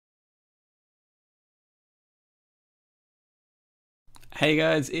Hey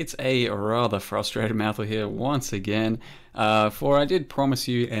guys, it's a rather frustrated Mouthful here once again, for I did promise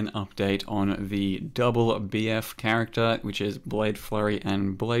you an update on the double BF character, which is Blade Flurry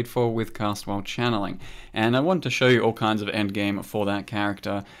and Blade Fall with cast while channeling. And I wanted to show you all kinds of endgame for that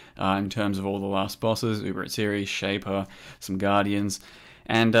character, in terms of all the last bosses, Atziri, Shaper, some Guardians.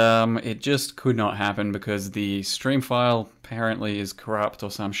 And it just could not happen because the stream file apparently is corrupt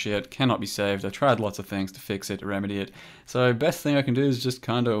or some shit, cannot be saved. I tried lots of things to fix it, to remedy it. So best thing I can do is just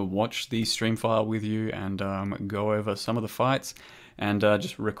kind of watch the stream file with you and go over some of the fights and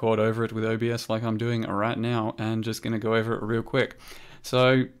just record over it with OBS like I'm doing right now, and just going to go over it real quick.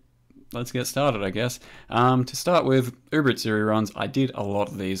 So let's get started, I guess. To start with, Atziri runs, I did a lot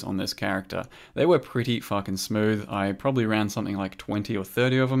of these on this character. They were pretty fucking smooth. I probably ran something like 20 or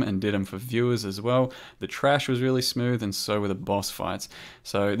 30 of them and did them for viewers as well. The trash was really smooth, and so were the boss fights.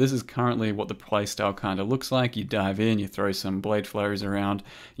 So this is currently what the playstyle kind of looks like. You dive in, you throw some blade flurries around,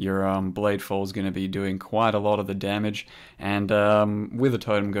 your blade fall is going to be doing quite a lot of the damage, and with a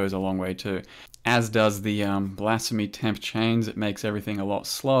totem goes a long way too. As does the Blasphemy Temp Chains. It makes everything a lot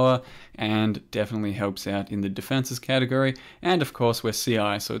slower and definitely helps out in the defenses category. And of course we're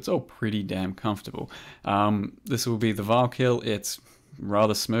CI, so it's all pretty damn comfortable. This will be the Vile Kill. It's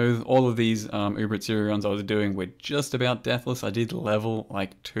rather smooth. All of these Atziri runs I was doing were just about deathless. I did level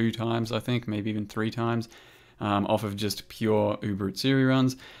like 2 times, I think, maybe even 3 times. Off of just pure Atziri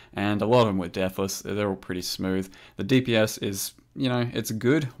runs, and a lot of them were deathless. They're all pretty smooth. The DPS is, you know, it's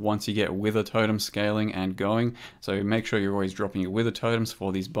good once you get Wither Totem scaling and going, so make sure you're always dropping your Wither Totems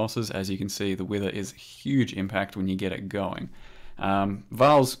for these bosses. As you can see, the Wither is huge impact when you get it going.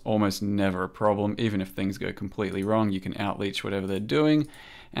 Vile's almost never a problem. Even if things go completely wrong, you can outleech whatever they're doing,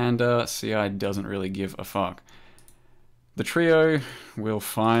 and CI doesn't really give a fuck. The trio we'll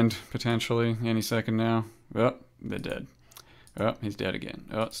find potentially any second now. Oh, they're dead. Oh, he's dead again.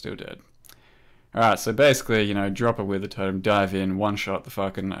 Oh, still dead. Alright, so basically, you know, drop a Wither Totem, dive in, one-shot the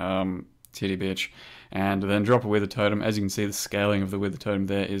fucking titty bitch, and then drop a Wither Totem. As you can see, the scaling of the Wither Totem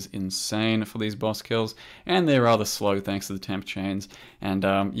there is insane for these boss kills, and they're rather slow thanks to the temp chains. And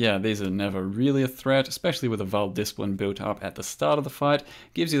yeah, these are never really a threat, especially with a Vile Discipline built up at the start of the fight.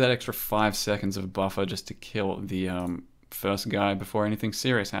 Gives you that extra 5 seconds of buffer just to kill the first guy before anything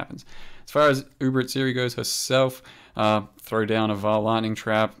serious happens. As far as Atziri goes herself, throw down a Vile Lightning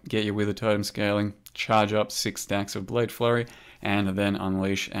Trap, get your Wither Totem scaling, charge up 6 stacks of Blade Flurry, and then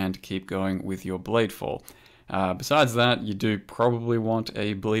unleash and keep going with your Blade Fall. Besides that, you do probably want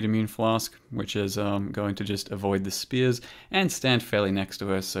a Bleed Immune Flask, which is going to just avoid the spears and stand fairly next to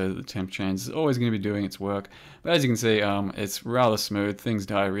her, so that the Temp Chains is always going to be doing its work. But as you can see, it's rather smooth, things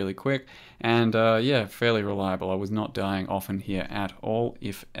die really quick, and yeah, fairly reliable. I was not dying often here at all,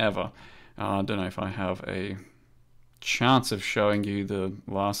 if ever. I don't know if I have a chance of showing you the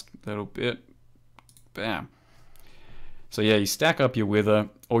last little bit. Bam. So yeah, you stack up your Wither,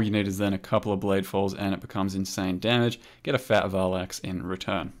 all you need is then a couple of Blade Falls and it becomes insane damage. Get a fat Vile Axe in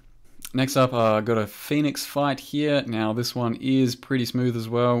return. Next up, I've got a Phoenix fight here. Now this one is pretty smooth as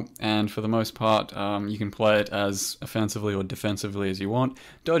well, and for the most part you can play it as offensively or defensively as you want.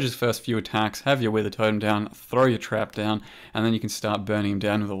 Dodge his first few attacks, have your Wither Totem down, throw your trap down, and then you can start burning him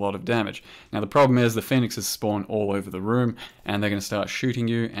down with a lot of damage. Now the problem is the Phoenixes spawn all over the room, and they're going to start shooting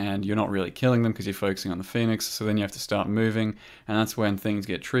you, and you're not really killing them because you're focusing on the Phoenix, so then you have to start moving, and that's when things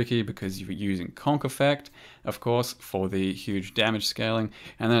get tricky because you're using Conk Effect, of course, for the huge damage scaling,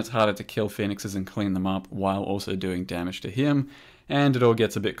 and then it's harder to kill Phoenixes and clean them up while also doing damage to him, and it all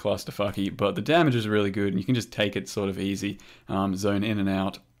gets a bit clusterfucky, but the damage is really good and you can just take it sort of easy, zone in and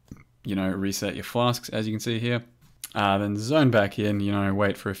out, you know, reset your flasks as you can see here, then zone back in, you know,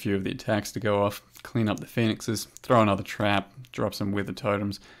 wait for a few of the attacks to go off, clean up the Phoenixes, throw another trap, drop some Wither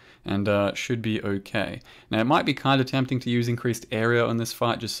Totems, and should be okay. Now it might be kind of tempting to use increased area on this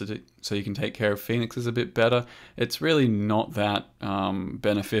fight just so you can take care of Phoenixes a bit better. It's really not that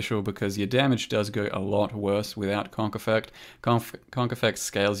beneficial because your damage does go a lot worse without Conk Effect. Conk Effect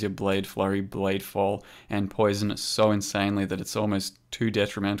scales your Blade Flurry, Blade Fall, and Poison so insanely that it's almost too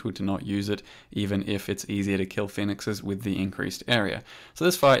detrimental to not use it, even if it's easier to kill Phoenixes with the increased area. So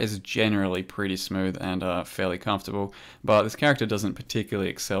this fight is generally pretty smooth and fairly comfortable, but this character doesn't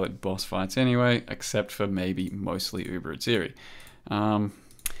particularly excel at boss fights anyway, except for maybe mostly Atziri.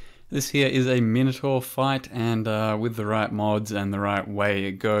 This here is a Minotaur fight, and with the right mods and the right way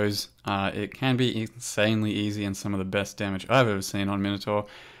it goes, it can be insanely easy and some of the best damage I've ever seen on Minotaur,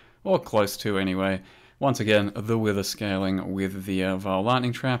 or close to anyway. once again, the wither scaling with the Vile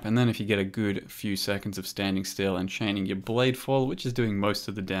Lightning Trap, and then if you get a good few seconds of standing still and chaining your Blade Fall, which is doing most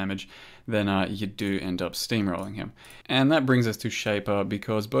of the damage, then you do end up steamrolling him. And that brings us to Shaper,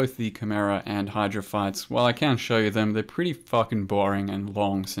 because both the Chimera and Hydra fights, while I can show you them, they're pretty fucking boring and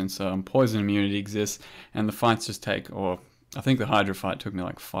long since poison immunity exists, and the fights just take, or I think the Hydra fight took me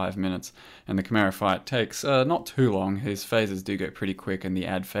like 5 minutes, and the Chimera fight takes not too long. His phases do go pretty quick, and the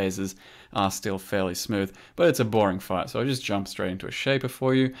ad phases are still fairly smooth, but it's a boring fight, so I just jump straight into a Shaper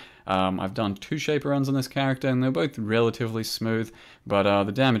for you. I've done 2 Shaper runs on this character, and they're both relatively smooth, but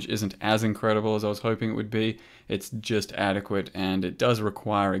the damage isn't as incredible as I was hoping it would be. It's just adequate, and it does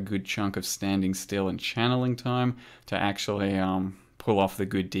require a good chunk of standing still and channeling time to actually pull off the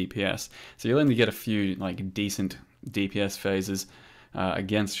good DPS. So you'll only get a few like decent DPS phases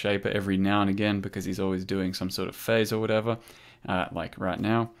against Shaper every now and again, because he's always doing some sort of phase or whatever, like right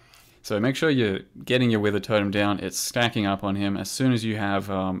now. So make sure you're getting your Wither Totem down, it's stacking up on him. As soon as you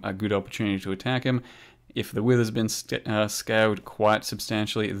have a good opportunity to attack him, if the Wither's been scaled quite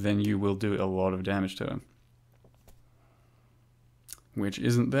substantially, then you will do a lot of damage to him. Which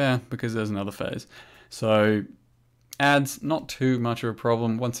isn't there, because there's another phase. So ads, not too much of a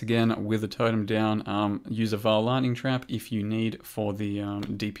problem. Once again, with the totem down, use a Vile Lightning Trap if you need for the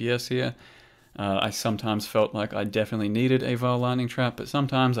DPS here. I sometimes felt like I definitely needed a Vile Lightning Trap, but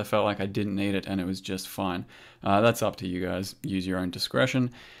sometimes I felt like I didn't need it and it was just fine. That's up to you guys. Use your own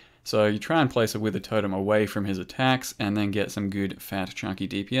discretion. So you try and place a Wither Totem away from his attacks, and then get some good fat chunky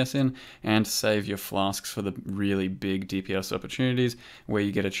DPS in, and save your flasks for the really big DPS opportunities where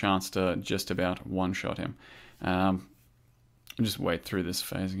you get a chance to just about one-shot him. Just wait through this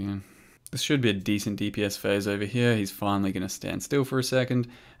phase again. This should be a decent DPS phase over here. He's finally going to stand still for a second.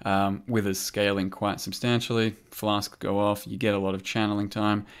 Wither's scaling quite substantially. Flask go off, you get a lot of channeling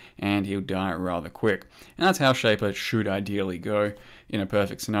time, and he'll die rather quick. And that's how Shaper should ideally go in a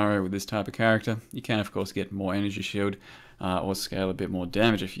perfect scenario with this type of character. You can of course get more energy shield or scale a bit more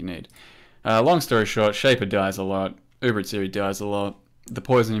damage if you need. Long story short, Shaper dies a lot, Atziri dies a lot. The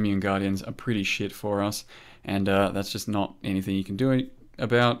poison immune guardians are pretty shit for us, and that's just not anything you can do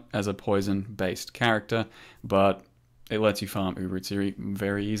about as a poison based character, but it lets you farm Atziri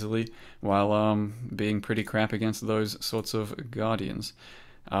very easily while being pretty crap against those sorts of guardians.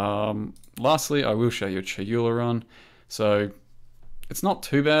 Lastly, I will show you a Chayula run. So it's not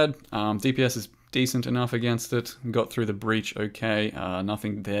too bad. DPS is decent enough against it. Got through the breach okay.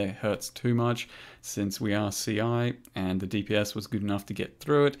 Nothing there hurts too much since we are CI, and the DPS was good enough to get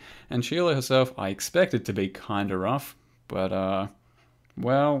through it. And Chayula herself, I expected to be kinda rough, but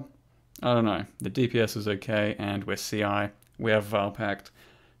well, I don't know. The DPS is okay, and we're CI. We have Vile Pact.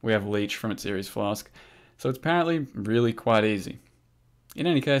 We have Leech from Atziri's Flask. So it's apparently really quite easy. In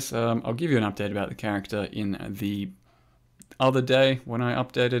any case, I'll give you an update about the character in the other day when I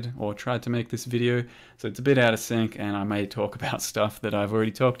updated or tried to make this video. So it's a bit out of sync, and I may talk about stuff that I've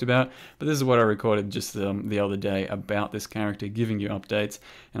already talked about, but this is what I recorded just the other day about this character, giving you updates.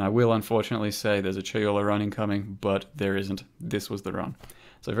 And I will unfortunately say there's a Chayula run incoming, but there isn't. This was the run.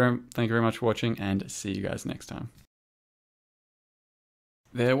 So thank you very much for watching, and see you guys next time.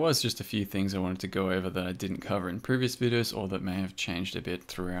 There was just a few things I wanted to go over that I didn't cover in previous videos, or that may have changed a bit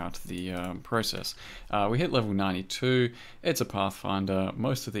throughout the process. We hit level 92, it's a Pathfinder.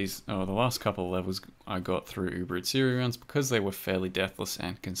 Most of these, the last couple of levels I got through Atziri runs, because they were fairly deathless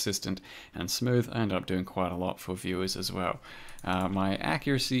and consistent and smooth. I ended up doing quite a lot for viewers as well. My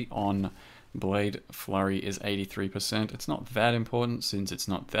accuracy on Blade Flurry is 83%. It's not that important since it's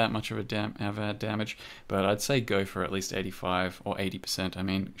not that much of a damage, but I'd say go for at least 85 or 80%. I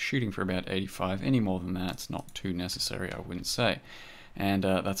mean, shooting for about 85, any more than that's not too necessary, I wouldn't say. And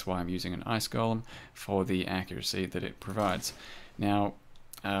that's why I'm using an Ice Golem for the accuracy that it provides. Now,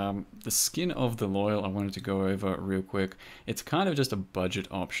 the Skin of the Loyal I wanted to go over real quick. It's kind of just a budget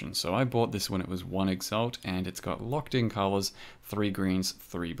option. So I bought this when it was 1 Exalt, and it's got locked in colors, 3 greens,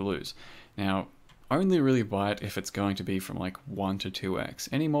 3 blues. Now, only really buy it if it's going to be from like 1 to 2x.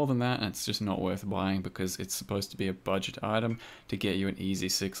 Any more than that, it's just not worth buying, because it's supposed to be a budget item to get you an easy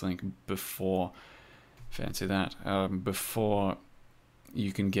 6-link before, fancy that, before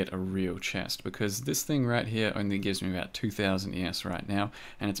you can get a real chest, because this thing right here only gives me about 2000 ES right now,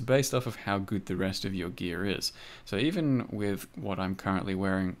 and it's based off of how good the rest of your gear is. So even with what I'm currently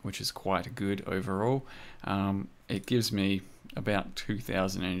wearing, which is quite good overall, it gives me about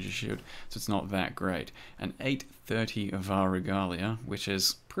 2000 energy shield, so it's not that great. An 830 Var Regalia, which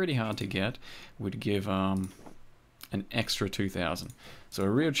is pretty hard to get, would give an extra 2000. So a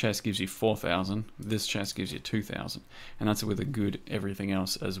real chest gives you 4,000, this chest gives you 2,000, and that's with a good everything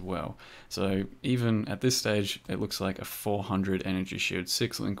else as well. So even at this stage, it looks like a 400 energy shield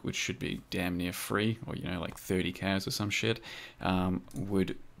 6-link, which should be damn near free, or you know, like 30 cows or some shit,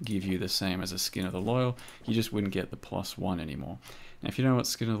 would give you the same as a Skin of the Loyal. You just wouldn't get the +1 anymore. Now, if you know what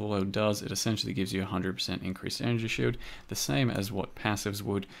Skin of the Loyal does, it essentially gives you 100% increased energy shield, the same as what passives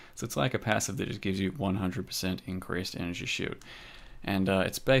would. So it's like a passive that just gives you 100% increased energy shield. And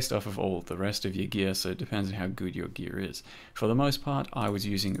it's based off of all the rest of your gear, so it depends on how good your gear is. For the most part, I was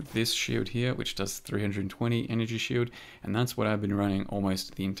using this shield here, which does 320 energy shield, and that's what I've been running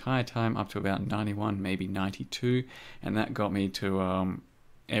almost the entire time, up to about 91, maybe 92, and that got me to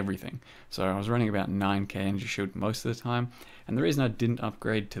everything. So I was running about 9k energy shield most of the time, and the reason I didn't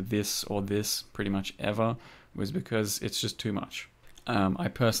upgrade to this or this pretty much ever was because it's just too much. I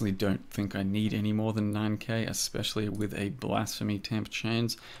personally don't think I need any more than 9k, especially with a Blasphemy Temp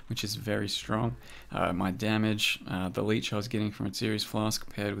Chains, which is very strong. My damage, the leech I was getting from Atziri's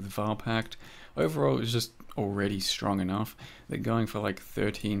Flask paired with Valpact, overall it was just already strong enough that going for like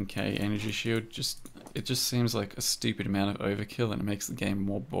 13k energy shield it just seems like a stupid amount of overkill, and it makes the game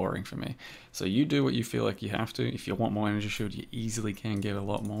more boring for me. So you do what you feel like you have to. If you want more energy shield, you easily can get a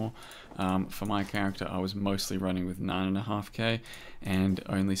lot more. For my character, I was mostly running with 9.5k and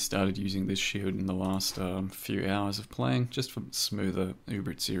only started using this shield in the last few hours of playing, just for smoother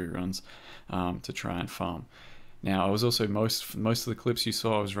Uber Atziri runs to try and farm. Now, I was also, most of the clips you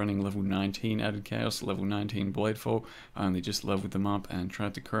saw, I was running level 19 Added Chaos, level 19 Bladefall. I only just leveled them up and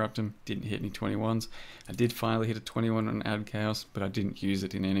tried to corrupt them, didn't hit any 21s. I did finally hit a 21 on Added Chaos, but I didn't use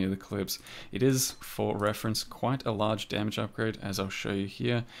it in any of the clips. It is, for reference, quite a large damage upgrade, as I'll show you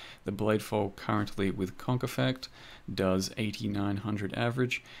here. The Bladefall currently with Conk Effect does 8,900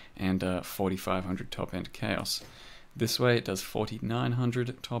 average and 4,500 top end Chaos. This way it does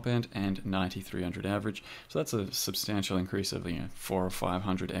 4,900 top end and 9,300 average, so that's a substantial increase of 400 or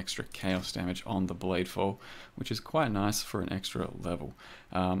 500 extra chaos damage on the Bladefall, which is quite nice for an extra level.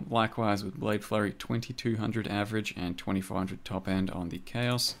 Likewise with Blade Flurry, 2,200 average and 2,400 top end on the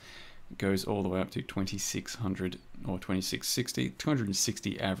chaos. It goes all the way up to 2,600 or 2,660,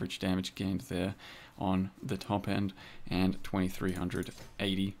 260 average damage gained there on the top end, and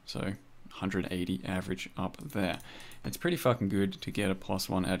 2,380, so 180 average up there. It's pretty fucking good to get a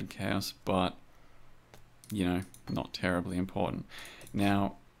 +1 added chaos, but you know, not terribly important.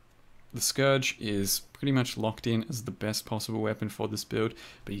 Now, the Scourge is pretty much locked in as the best possible weapon for this build,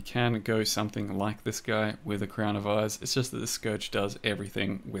 but you can go something like this guy with a Crown of Eyes. It's just that the Scourge does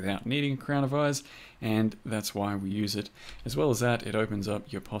everything without needing a Crown of Eyes, and that's why we use it. As well as that, it opens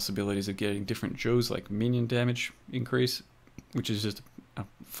up your possibilities of getting different jewels like minion damage increase, which is just a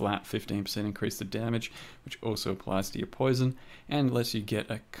flat 15% increase to damage, which also applies to your poison, and lets you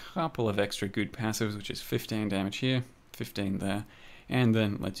get a couple of extra good passives, which is 15 damage here, 15 there, and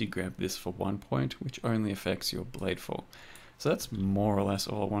then lets you grab this for 1 point, which only affects your Bladefall. So that's more or less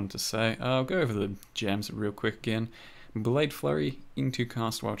all I wanted to say. I'll go over the gems real quick again. Blade Flurry into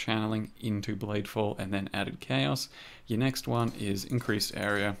Cast While Channeling, into Bladefall, and then Added Chaos. Your next one is Increased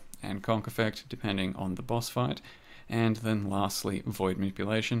Area and Conk Effect, depending on the boss fight. And then lastly, Void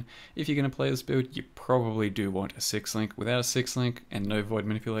Manipulation. If you're going to play this build, you probably do want a 6-link. Without a 6-link and no Void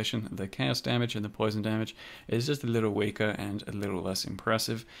Manipulation, the Chaos damage and the Poison damage is just a little weaker and a little less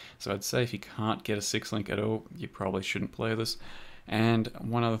impressive. So I'd say if you can't get a 6-link at all, you probably shouldn't play this. And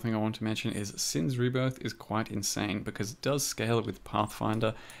one other thing I want to mention is Sin's Rebirth is quite insane because it does scale with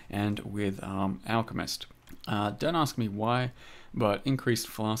Pathfinder and with Alchemist. Don't ask me why, but increased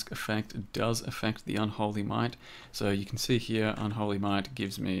flask effect does affect the Unholy Might. So you can see here, Unholy Might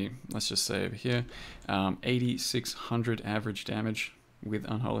gives me, let's just say over here, 8,600 average damage with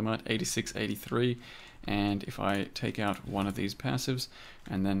Unholy Might, 8,683. And if I take out one of these passives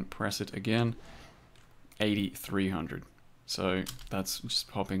and then press it again, 8,300. So that's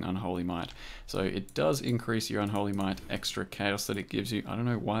just popping Unholy Might. So it does increase your Unholy Might extra chaos that it gives you. I don't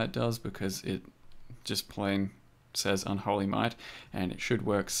know why it does, because it just plain says Unholy Might, and it should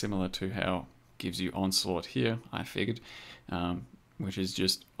work similar to how it gives you Onslaught here, I figured, which is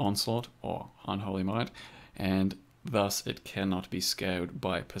just Onslaught or Unholy Might, and thus it cannot be scaled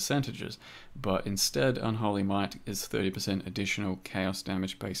by percentages, but instead Unholy Might is 30% additional chaos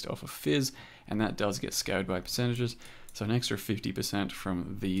damage based off of Fizz, and that does get scaled by percentages. So an extra 50%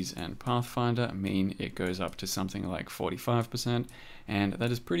 from these and Pathfinder mean it goes up to something like 45%, and that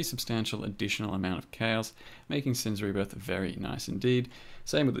is pretty substantial additional amount of chaos, making Sin's Rebirth very nice indeed.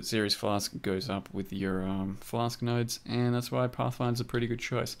 Same with Atziri's Flask, goes up with your Flask nodes, and that's why Pathfinder's a pretty good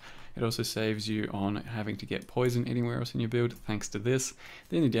choice. It also saves you on having to get poison anywhere else in your build thanks to this.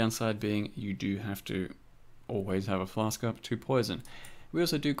 The only downside being you do have to always have a Flask up to poison. We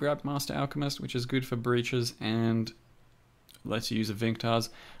also do grab Master Alchemist, which is good for breaches and lets you use a Vinctars.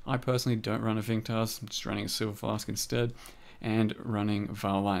 I personally don't run a Vinctars, I'm just running a Silver Flask instead, and running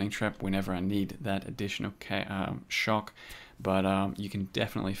Vile Lightning Trap whenever I need that additional shock. But you can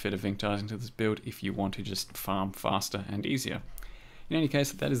definitely fit a Vinctars into this build if you want to just farm faster and easier. In any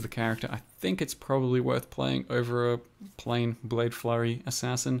case, that is the character. I think it's probably worth playing over a plain Blade Flurry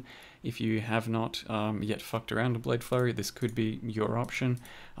Assassin. If you have not yet fucked around with Blade Flurry, this could be your option.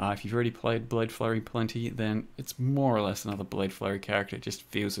 If you've already played Blade Flurry plenty, then it's more or less another Blade Flurry character. It just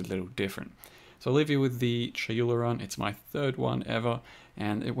feels a little different. So I'll leave you with the Chayula run. It's my third one ever,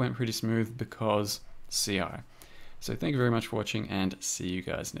 and it went pretty smooth because CI. So thank you very much for watching, and see you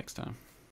guys next time.